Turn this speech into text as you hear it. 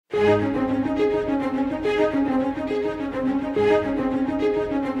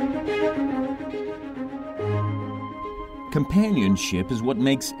Companionship is what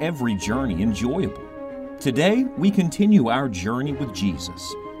makes every journey enjoyable. Today, we continue our journey with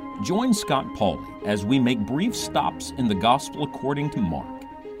Jesus. Join Scott Pauley as we make brief stops in the Gospel according to Mark.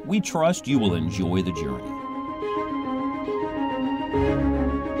 We trust you will enjoy the journey.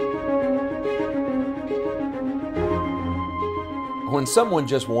 When someone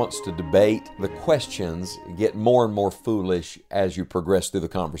just wants to debate, the questions get more and more foolish as you progress through the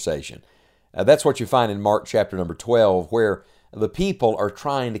conversation. That's what you find in Mark chapter number 12, where the people are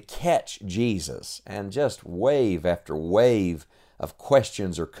trying to catch Jesus, and just wave after wave of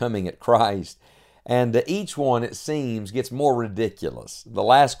questions are coming at Christ. And each one, it seems, gets more ridiculous. The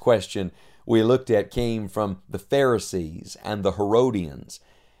last question we looked at came from the Pharisees and the Herodians,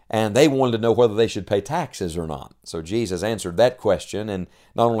 and they wanted to know whether they should pay taxes or not. So Jesus answered that question, and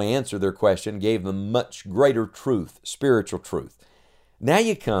not only answered their question, gave them much greater truth, spiritual truth. Now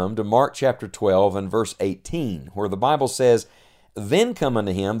you come to Mark chapter 12 and verse 18, where the Bible says, "Then come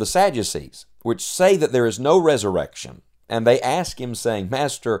unto him the Sadducees, which say that there is no resurrection. And they ask him, saying,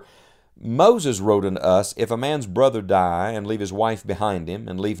 Master, Moses wrote unto us, if a man's brother die, and leave his wife behind him,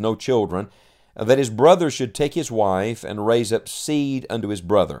 and leave no children, that his brother should take his wife, and raise up seed unto his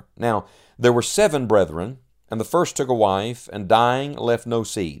brother. Now there were 7 brethren, and the first took a wife, and dying left no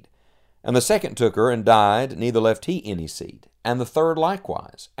seed. And the second took her, and died, neither left he any seed. And the third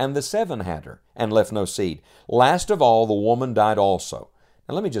likewise. And the 7 had her, and left no seed. Last of all, the woman died also."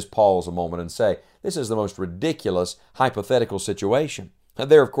 Now let me just pause a moment and say, this is the most ridiculous hypothetical situation.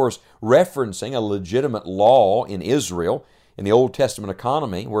 They're, of course, referencing a legitimate law in Israel, in the Old Testament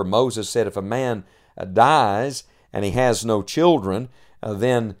economy, where Moses said if a man dies and he has no children,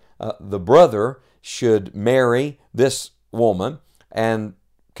 then the brother should marry this woman and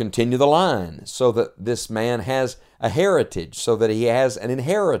continue the line so that this man has a heritage, so that he has an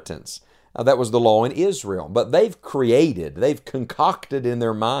inheritance. That was the law in Israel. But they've concocted in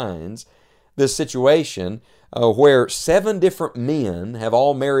their minds this situation where 7 different men have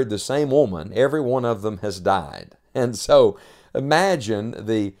all married the same woman. Every one of them has died. And so imagine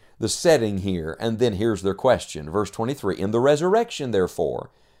the setting here. And then here's their question. Verse 23, "In the resurrection,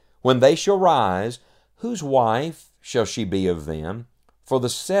 therefore, when they shall rise, whose wife shall she be of them? For the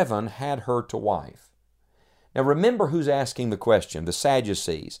 7 had her to wife." Now remember who's asking the question, the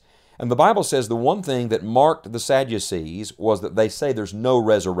Sadducees. And the Bible says the one thing that marked the Sadducees was that they say there's no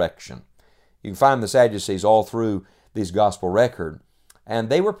resurrection. You can find the Sadducees all through these gospel records. And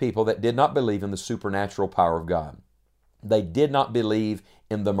they were people that did not believe in the supernatural power of God. They did not believe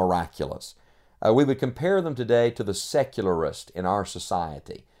in the miraculous. We would compare them today to the secularist in our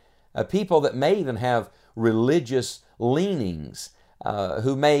society. People that may even have religious leanings,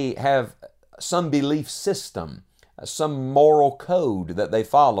 who may have some belief system, some moral code that they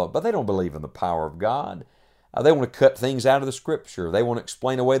follow, but they don't believe in the power of God. They want to cut things out of the Scripture. They want to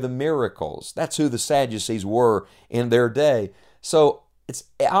explain away the miracles. That's who the Sadducees were in their day. So it's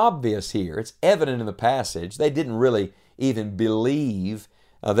obvious here, it's evident in the passage, they didn't really even believe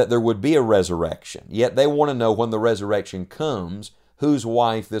that there would be a resurrection. Yet they want to know when the resurrection comes, whose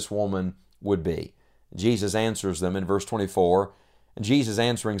wife this woman would be. Jesus answers them in verse 24, "And Jesus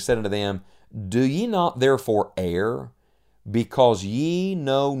answering said unto them, Do ye not therefore err, because ye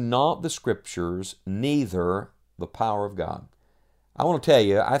know not the Scriptures, neither the power of God?" I want to tell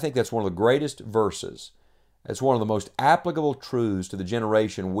you, I think that's one of the greatest verses. It's one of the most applicable truths to the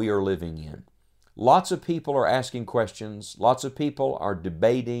generation we are living in. Lots of people are asking questions. Lots of people are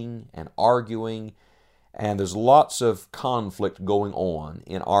debating and arguing. And there's lots of conflict going on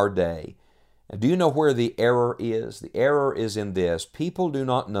in our day. And do you know where the error is? The error is in this. People do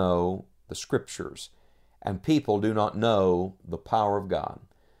not know the Scriptures, and people do not know the power of God.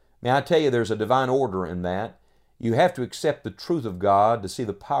 May I tell you, there's a divine order in that. You have to accept the truth of God to see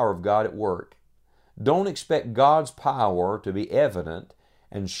the power of God at work. Don't expect God's power to be evident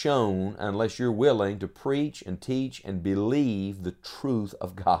and shown unless you're willing to preach and teach and believe the truth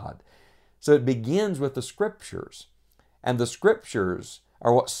of God. So it begins with the Scriptures. And the Scriptures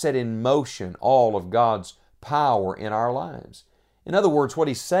are what set in motion all of God's power in our lives. In other words, what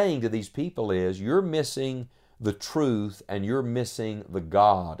He's saying to these people is, you're missing the truth and you're missing the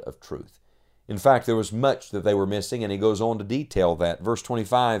God of truth. In fact, there was much that they were missing, and He goes on to detail that. Verse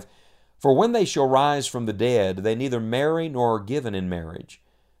 25, "For when they shall rise from the dead, they neither marry nor are given in marriage,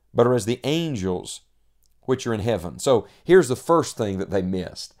 but are as the angels which are in heaven." So here's the first thing that they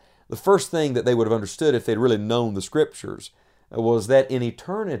missed. The first thing that they would have understood if they'd really known the Scriptures was that in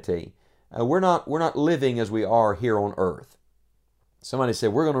eternity, we're not living as we are here on earth. Somebody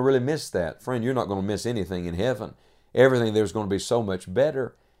said, we're going to really miss that. Friend, you're not going to miss anything in heaven. Everything there's going to be so much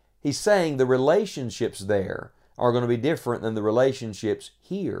better. He's saying the relationships there are going to be different than the relationships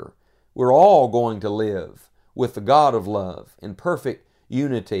here. We're all going to live with the God of love in perfect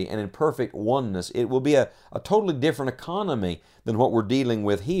unity and in perfect oneness. It will be a totally different economy than what we're dealing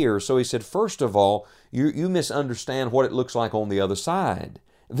with here. So he said, first of all, you misunderstand what it looks like on the other side.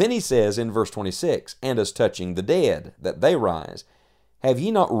 Then he says in verse 26, and as touching the dead, that they rise. Have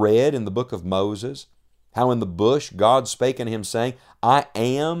ye not read in the book of Moses, how in the bush God spake unto him, saying, I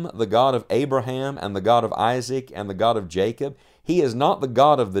am the God of Abraham, and the God of Isaac, and the God of Jacob. He is not the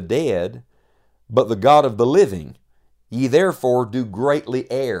God of the dead, but the God of the living. Ye therefore do greatly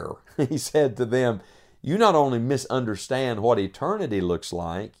err. He said to them, you not only misunderstand what eternity looks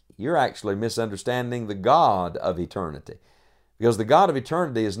like, you're actually misunderstanding the God of eternity. Because the God of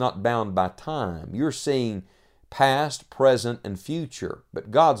eternity is not bound by time. You're seeing past, present, and future.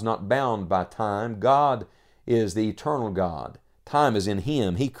 But God's not bound by time. God is the eternal God. Time is in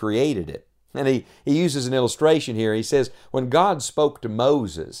Him. He created it. And he uses an illustration here. He says, when God spoke to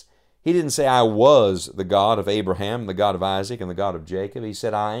Moses, He didn't say, I was the God of Abraham, the God of Isaac, and the God of Jacob. He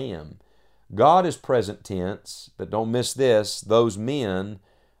said, I am. God is present tense, but don't miss this, those men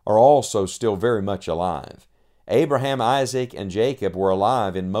are also still very much alive. Abraham, Isaac, and Jacob were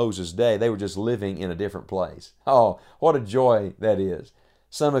alive in Moses' day. They were just living in a different place. Oh, what a joy that is.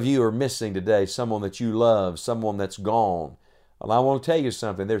 Some of you are missing today someone that you love, someone that's gone. Well, I want to tell you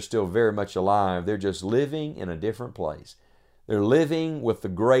something. They're still very much alive. They're just living in a different place. They're living with the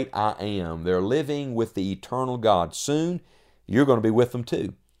great I Am. They're living with the eternal God. Soon, you're going to be with them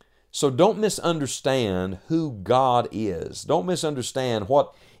too. So don't misunderstand who God is. Don't misunderstand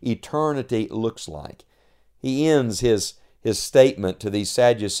what eternity looks like. He ends his statement to these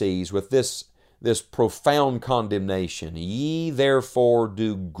Sadducees with this profound condemnation. Ye therefore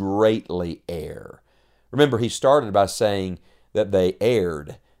do greatly err. Remember, he started by saying that they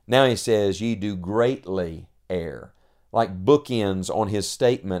erred. Now he says, ye do greatly err. Like bookends on his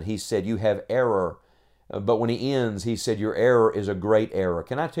statement, he said, you have error. But when he ends, he said, your error is a great error.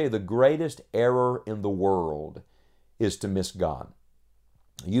 Can I tell you, the greatest error in the world is to miss God.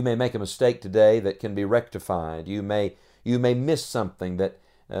 You may make a mistake today that can be rectified. You may miss something that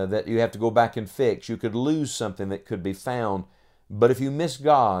you have to go back and fix. You could lose something that could be found. But if you miss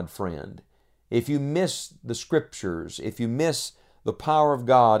God, friend, if you miss the Scriptures, if you miss the power of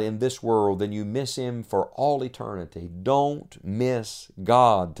God in this world, then you miss Him for all eternity. Don't miss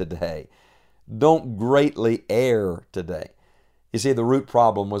God today. Don't greatly err today. You see, the root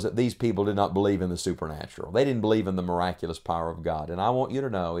problem was that these people did not believe in the supernatural. They didn't believe in the miraculous power of God. And I want you to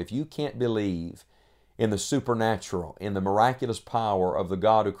know, if you can't believe in the supernatural, in the miraculous power of the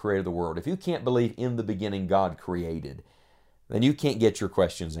God who created the world, if you can't believe in the beginning God created, then you can't get your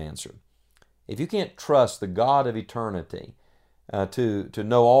questions answered. If you can't trust the God of eternity to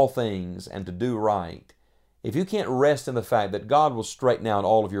know all things and to do right, if you can't rest in the fact that God will straighten out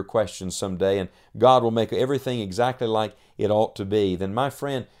all of your questions someday and God will make everything exactly like it ought to be, then my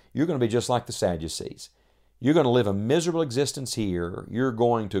friend, you're going to be just like the Sadducees. You're going to live a miserable existence here. You're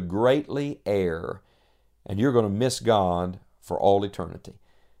going to greatly err, and you're going to miss God for all eternity.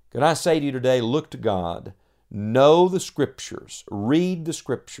 Could I say to you today, look to God, know the Scriptures, read the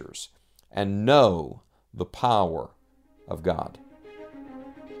Scriptures, and know the power of God.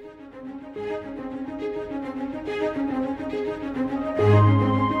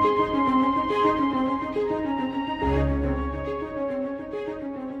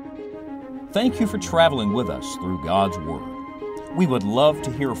 Thank you for traveling with us through God's Word. We would love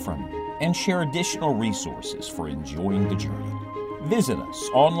to hear from you and share additional resources for enjoying the journey. Visit us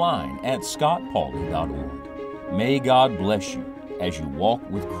online at scottpauley.org. May God bless you as you walk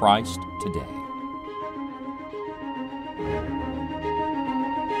with Christ today.